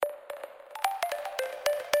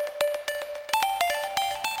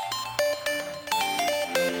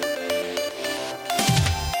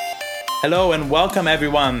Hello and welcome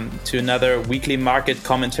everyone to another weekly market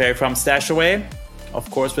commentary from Stashaway.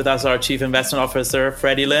 Of course, with us our Chief Investment Officer,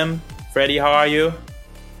 Freddie Lim. Freddie, how are you?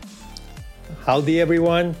 Howdy,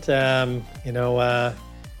 everyone. Good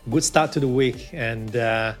start to the week. And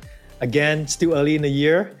again, still early in the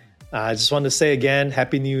year. I just want to say again,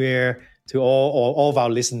 Happy New Year to all of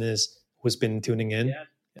our listeners who's been tuning in. Yeah.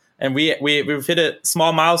 And we've hit a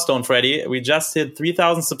small milestone, Freddie. We just hit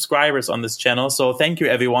 3,000 subscribers on this channel. So thank you,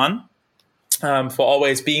 everyone, for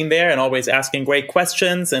always being there and always asking great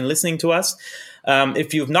questions and listening to us.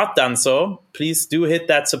 If you've not done so, please do hit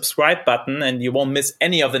that subscribe button and you won't miss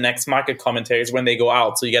any of the next market commentaries when they go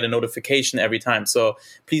out. So you get a notification every time. So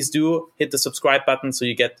please do hit the subscribe button so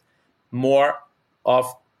you get more of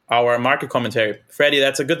our market commentary. Freddie,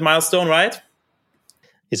 that's a good milestone, right?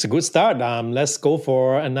 It's a good start. Let's go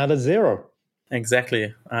for another zero.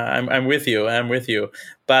 Exactly. I'm with you.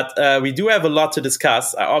 But we do have a lot to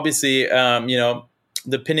discuss. Obviously,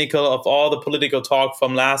 the pinnacle of all the political talk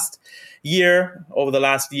from last year, over the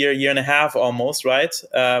last year and a half almost, right?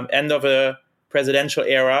 End of a presidential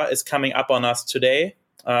era is coming up on us today.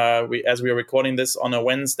 As we are recording this on a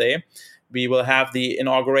Wednesday, we will have the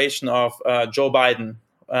inauguration of Joe Biden.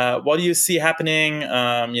 What do you see happening?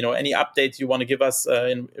 Any updates you want to give us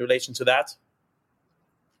in relation to that?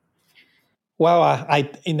 Well,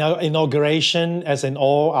 inauguration, as in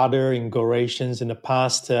all other inaugurations in the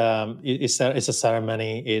past, it's a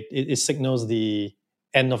ceremony. It signals the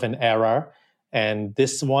end of an era, and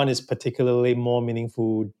this one is particularly more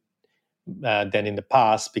meaningful than in the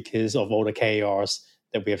past because of all the chaos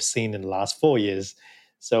that we have seen in the last 4 years.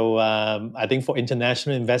 So I think for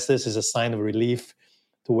international investors, it's a sign of relief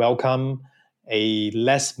to welcome a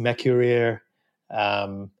less mercurial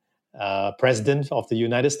president of the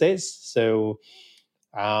United States. So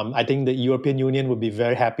I think the European Union would be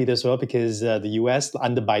very happy as well because the US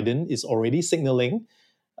under Biden is already signaling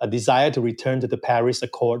a desire to return to the Paris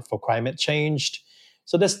Accord for climate change.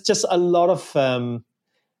 So there's just a lot of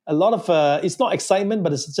it's not excitement,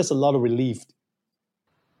 but it's just a lot of relief.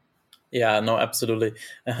 Yeah, no, absolutely.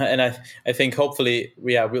 And I think hopefully,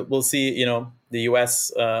 we'll see, the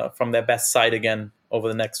US from their best side again over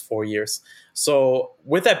the next 4 years. So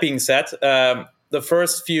with that being said, the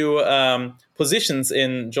first few positions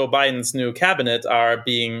in Joe Biden's new cabinet are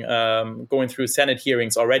going through Senate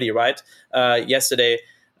hearings already, right? Yesterday,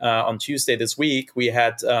 on Tuesday this week, we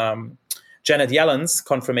had Janet Yellen's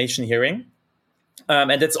confirmation hearing.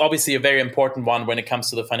 And that's obviously a very important one when it comes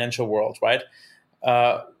to the financial world, right?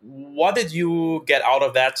 What did you get out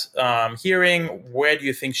of that hearing? Where do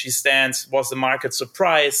you think she stands? Was the market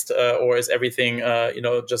surprised, or is everything,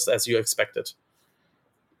 just as you expected?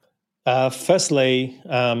 Firstly,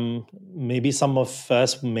 maybe some of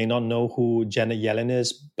us may not know who Janet Yellen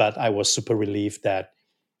is, but I was super relieved that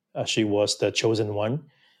she was the chosen one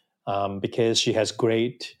because she has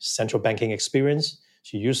great central banking experience.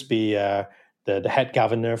 She used to be the head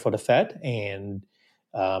governor for the Fed and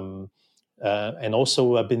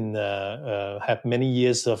also have many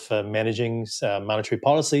years of managing monetary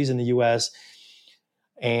policies in the U.S.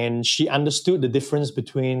 And she understood the difference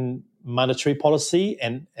between monetary policy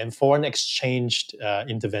and foreign exchange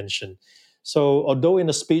intervention. So although in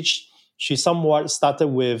the speech, she somewhat started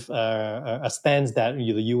with a stance that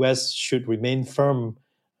the U.S. should remain firm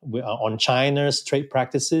on China's trade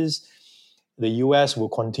practices, the U.S. will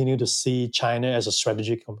continue to see China as a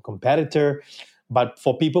strategic competitor. But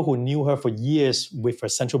for people who knew her for years with her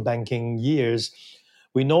central banking years,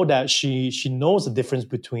 we know that she knows the difference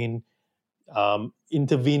between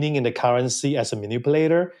intervening in the currency as a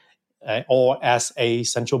manipulator or as a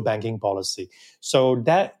central banking policy. So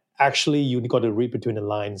that actually you got to read between the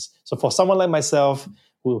lines. So for someone like myself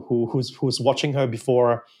who's watching her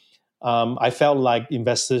before, I felt like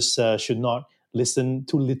investors should not listen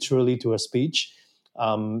too literally to her speech.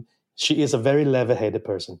 She is a very level-headed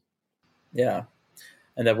person. Yeah,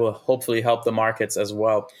 and that will hopefully help the markets as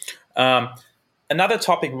well. Another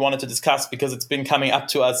topic we wanted to discuss, because it's been coming up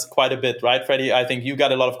to us quite a bit, right, Freddie? I think you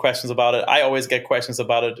got a lot of questions about it. I always get questions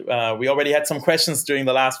about it. We already had some questions during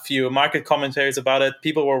the last few market commentaries about it.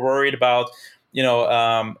 People were worried about,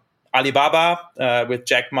 Alibaba with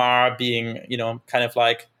Jack Ma being, kind of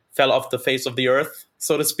like fell off the face of the earth,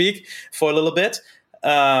 so to speak, for a little bit.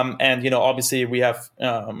 And, obviously we have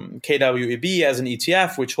KWEB as an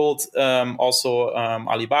ETF, which holds also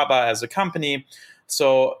Alibaba as a company.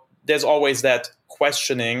 So there's always that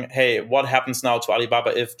questioning, hey, what happens now to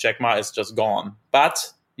Alibaba if Jack Ma is just gone?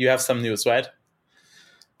 But you have some news, right?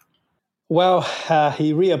 Well,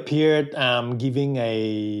 he reappeared giving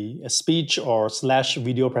a speech or /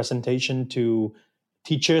 video presentation to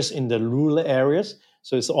teachers in the rural areas.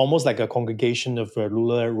 So it's almost like a congregation of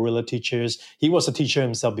rural teachers. He was a teacher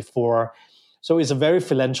himself before. So it's a very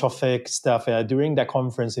philanthropic stuff. During that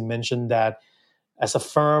conference, he mentioned that as a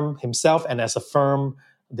firm himself and as a firm,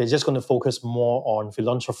 they're just going to focus more on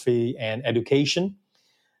philanthropy and education.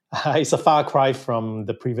 It's a far cry from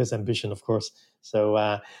the previous ambition, of course.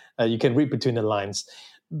 So you can read between the lines.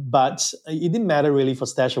 But it didn't matter really for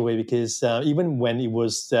StashAway because even when it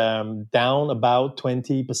was down about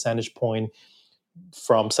 20 percentage point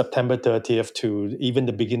from September 30th to even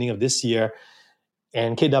the beginning of this year,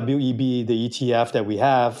 and KWEB, the ETF that we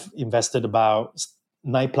have, invested about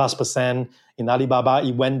 9+% in Alibaba.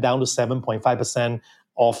 It went down to 7.5%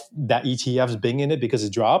 of that ETFs being in it because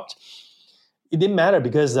it dropped. It didn't matter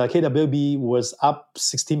because KWB was up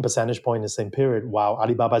 16 percentage point in the same period, while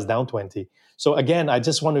Alibaba is down 20. So again, I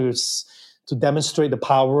just want to demonstrate the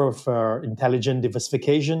power of intelligent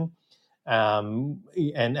diversification,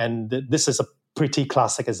 and this is a pretty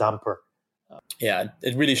classic example. Yeah,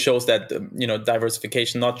 it really shows that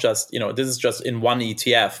diversification, not just this is just in one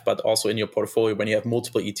ETF, but also in your portfolio when you have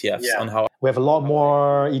multiple ETFs. Yeah. On how we have a lot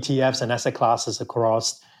more ETFs and asset classes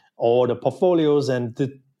across all the portfolios, and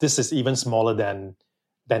this is even smaller than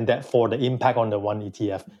that for the impact on the one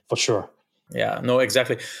ETF for sure. Yeah, no,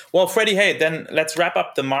 exactly. Well, Freddie, hey, then let's wrap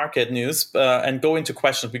up the market news and go into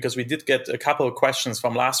questions, because we did get a couple of questions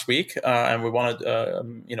from last week, and we want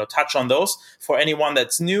to touch on those. For anyone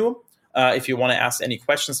that's new, if you want to ask any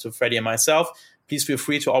questions to Freddie and myself, please feel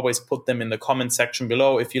free to always put them in the comment section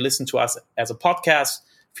below. If you listen to us as a podcast,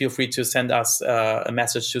 feel free to send us a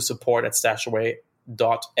message to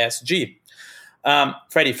support@stashaway.sg.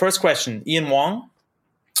 Freddie, first question, Ian Wong.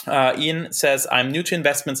 Ian says, I'm new to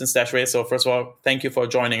investments in StashAway. So first of all, thank you for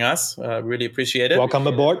joining us. Really appreciate it. Welcome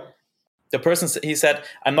aboard. The person, he said,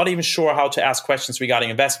 I'm not even sure how to ask questions regarding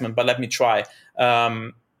investment, but let me try.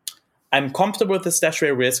 I'm comfortable with the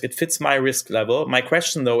StashAway risk. It fits my risk level. My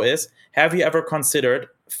question, though, is, have you ever considered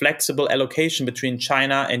flexible allocation between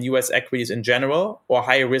China and US equities in general, or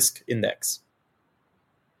high risk index?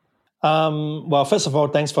 Well, first of all,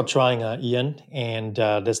 thanks for trying, Ian. And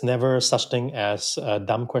there's never such thing as a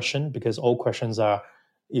dumb question, because all questions are,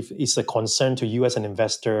 if it's a concern to you as an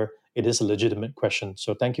investor, it is a legitimate question.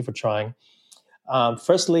 So thank you for trying.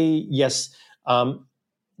 Firstly, yes,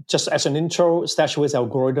 just as an intro, StashAway's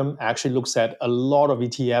algorithm actually looks at a lot of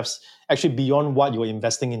ETFs, actually beyond what you're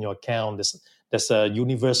investing in your account. There's a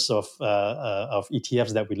universe of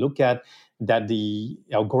ETFs that we look at that the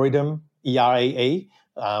algorithm, ERAA,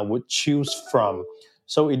 would choose from.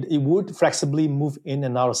 So it would flexibly move in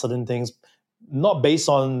and out of certain things, not based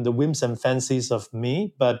on the whims and fancies of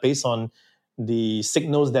me, but based on the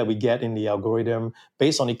signals that we get in the algorithm,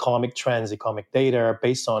 based on economic trends, economic data,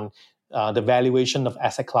 based on the valuation of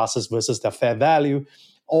asset classes versus their fair value.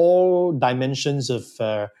 All dimensions of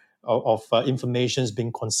information is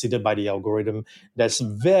being considered by the algorithm. That's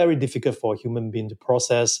very difficult for a human being to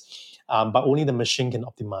process. But only the machine can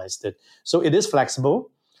optimize it. So it is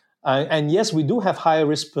flexible. And yes, we do have higher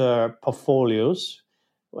risk portfolios.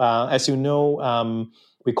 As you know,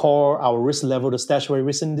 we call our risk level the StashAway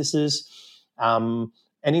risk indices.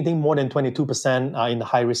 Anything more than 22% are in the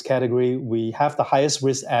high risk category. We have the highest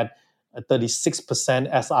risk at 36%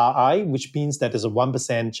 SRI, which means that there's a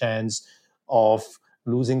 1% chance of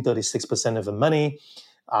losing 36% of the money.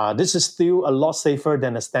 This is still a lot safer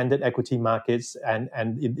than the standard equity markets, and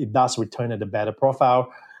it does return at a better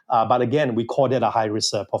profile. But again, we call that a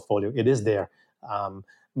high-risk portfolio. It is there.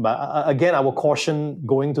 But again, I will caution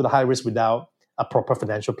going to the high risk without a proper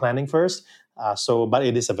financial planning first. But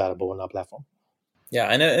it is available on our platform. Yeah,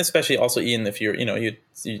 and especially also, Ian, if you're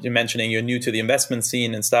mentioning you're new to the investment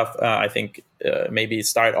scene and stuff, I think maybe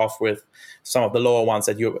start off with some of the lower ones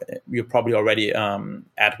that you're probably already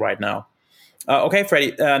at right now. Okay,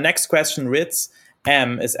 Freddie, next question, Ritz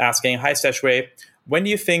M is asking, hi StashAway, when do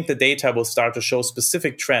you think the data will start to show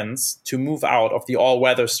specific trends to move out of the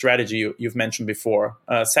all-weather strategy you've mentioned before?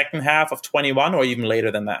 Second half of 21 or even later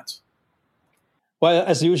than that? Well,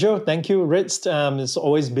 as usual, thank you, Ritz. It's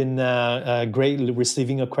always been great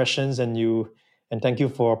receiving your questions, and thank you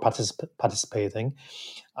for participating.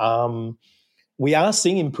 We are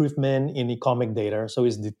seeing improvement in economic data, so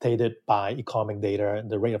it's dictated by economic data.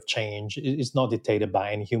 The rate of change is not dictated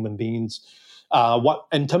by any human beings. What,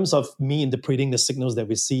 in terms of me interpreting the signals that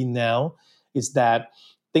we see now, is that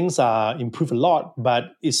things are improved a lot,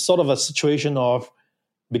 but it's sort of a situation of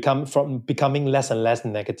becoming less and less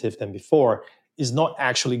negative than before. Is not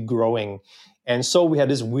actually growing. And so we had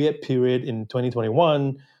this weird period in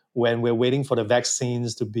 2021 when we're waiting for the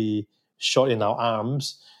vaccines to be shot in our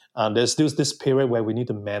arms. There's still this period where we need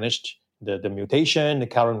to manage the mutation, the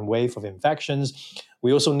current wave of infections.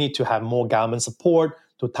 We also need to have more government support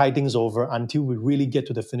to tide things over until we really get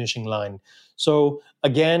to the finishing line. So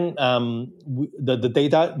again, the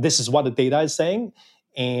data, this is what the data is saying,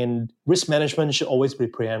 and risk management should always be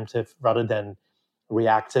preemptive rather than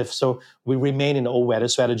reactive. So we remain in the old weather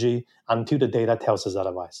strategy until the data tells us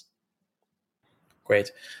otherwise.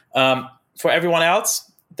 Great. For everyone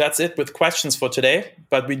else, that's it with questions for today.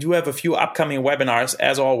 But we do have a few upcoming webinars,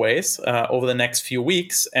 as always, over the next few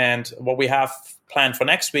weeks. And what we have planned for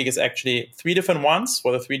next week is actually 3 different ones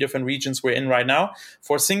for the 3 different regions we're in right now.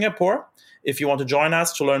 For Singapore, if you want to join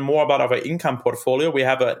us to learn more about our income portfolio, we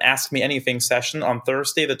have an Ask Me Anything session on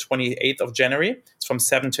Thursday, the 28th of January. It's from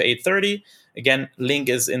 7 to 8:30. Again, link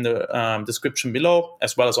is in the description below,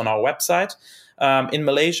 as well as on our website. In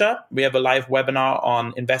Malaysia, we have a live webinar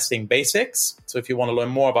on investing basics. So if you want to learn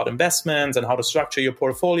more about investments and how to structure your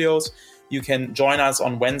portfolios, you can join us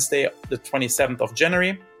on Wednesday, the 27th of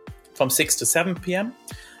January from 6 to 7 p.m.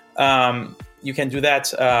 You can do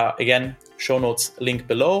that, again, show notes link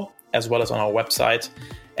below, as well as on our website.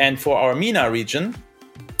 And for our MENA region,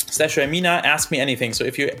 StashAway MENA, Ask Me Anything. So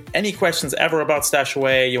if you have any questions ever about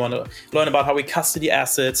StashAway, you want to learn about how we custody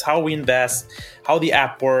assets, how we invest, how the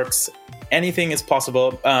app works, anything is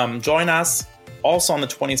possible. Join us also on the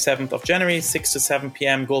 27th of January, 6 to 7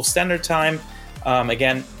 p.m. Gulf Standard Time.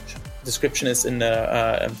 Again, description is in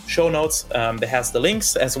the show notes. That has the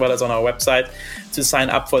links, as well as on our website, to sign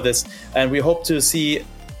up for this. And we hope to see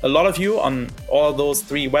a lot of you on all those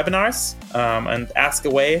 3 webinars, and ask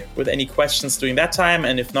away with any questions during that time.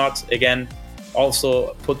 And if not, again,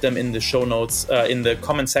 also put them in the show notes in the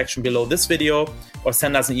comment section below this video, or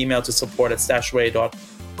send us an email to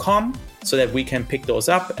support@stashaway.com so that we can pick those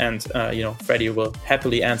up, and Freddie will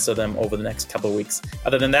happily answer them over the next couple of weeks.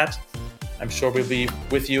 Other than that, I'm sure we'll be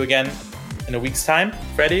with you again in a week's time.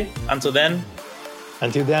 Freddie, until then.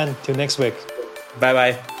 Until then, till next week.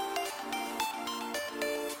 Bye-bye.